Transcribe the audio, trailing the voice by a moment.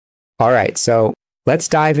All right, so let's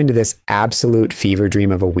dive into this absolute fever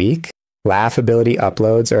dream of a week. Laughability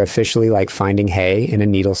uploads are officially like finding hay in a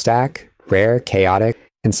needle stack, rare, chaotic,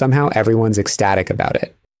 and somehow everyone's ecstatic about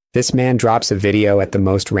it. This man drops a video at the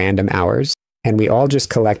most random hours, and we all just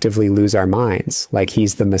collectively lose our minds like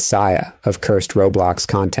he's the messiah of cursed Roblox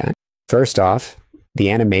content. First off, the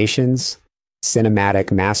animations,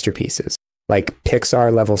 cinematic masterpieces, like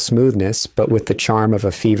Pixar-level smoothness, but with the charm of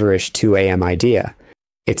a feverish 2 a.m. idea.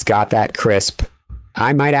 It's got that crisp,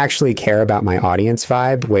 I might actually care about my audience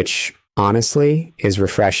vibe, which honestly is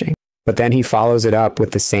refreshing. But then he follows it up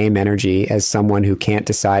with the same energy as someone who can't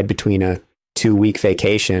decide between a 2-week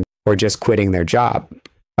vacation or just quitting their job.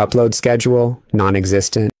 Upload schedule,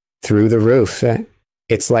 non-existent, through the roof.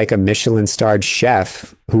 It's like a Michelin-starred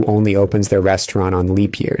chef who only opens their restaurant on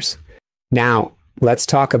leap years. Now, let's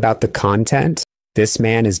talk about the content. This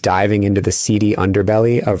man is diving into the seedy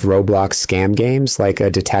underbelly of Roblox scam games like a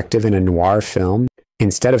detective in a noir film.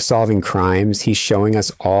 Instead of solving crimes, he's showing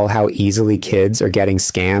us all how easily kids are getting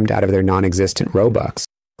scammed out of their non-existent Robux.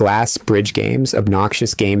 Glass bridge games,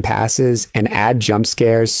 obnoxious game passes, and ad jump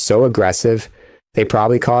scares so aggressive, they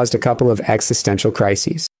probably caused a couple of existential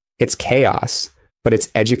crises. It's chaos, but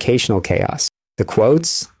it's educational chaos. The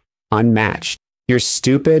quotes, unmatched. Your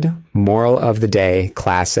stupid moral of the day,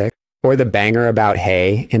 classic, or the banger about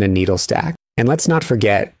hay in a needle stack. And let's not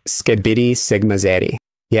forget Skibidi Sigma Zeti.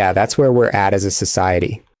 Yeah, that's where we're at as a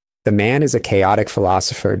society. The man is a chaotic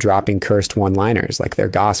philosopher dropping cursed one-liners like they're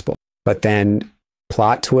gospel. But then,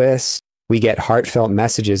 plot twist, we get heartfelt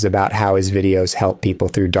messages about how his videos help people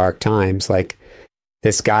through dark times. Like,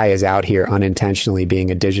 this guy is out here unintentionally being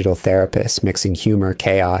a digital therapist, mixing humor,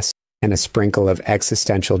 chaos, and a sprinkle of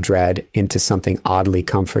existential dread into something oddly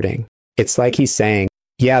comforting. It's like he's saying,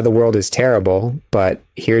 yeah, the world is terrible, but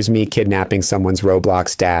here's me kidnapping someone's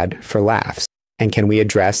Roblox dad for laughs. And can we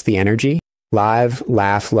address the energy? Live,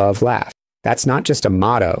 laugh, love, laugh. That's not just a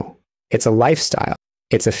motto. It's a lifestyle.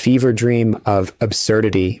 It's a fever dream of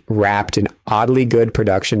absurdity wrapped in oddly good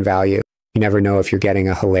production value. You never know if you're getting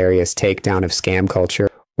a hilarious takedown of scam culture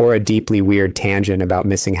or a deeply weird tangent about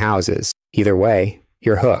missing houses. Either way,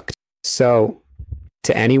 you're hooked. So,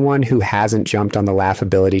 to anyone who hasn't jumped on the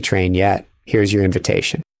laughability train yet, here's your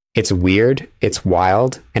invitation. It's weird, it's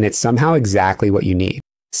wild, and it's somehow exactly what you need.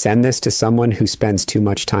 Send this to someone who spends too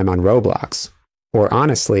much time on Roblox, or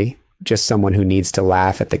honestly, just someone who needs to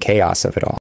laugh at the chaos of it all.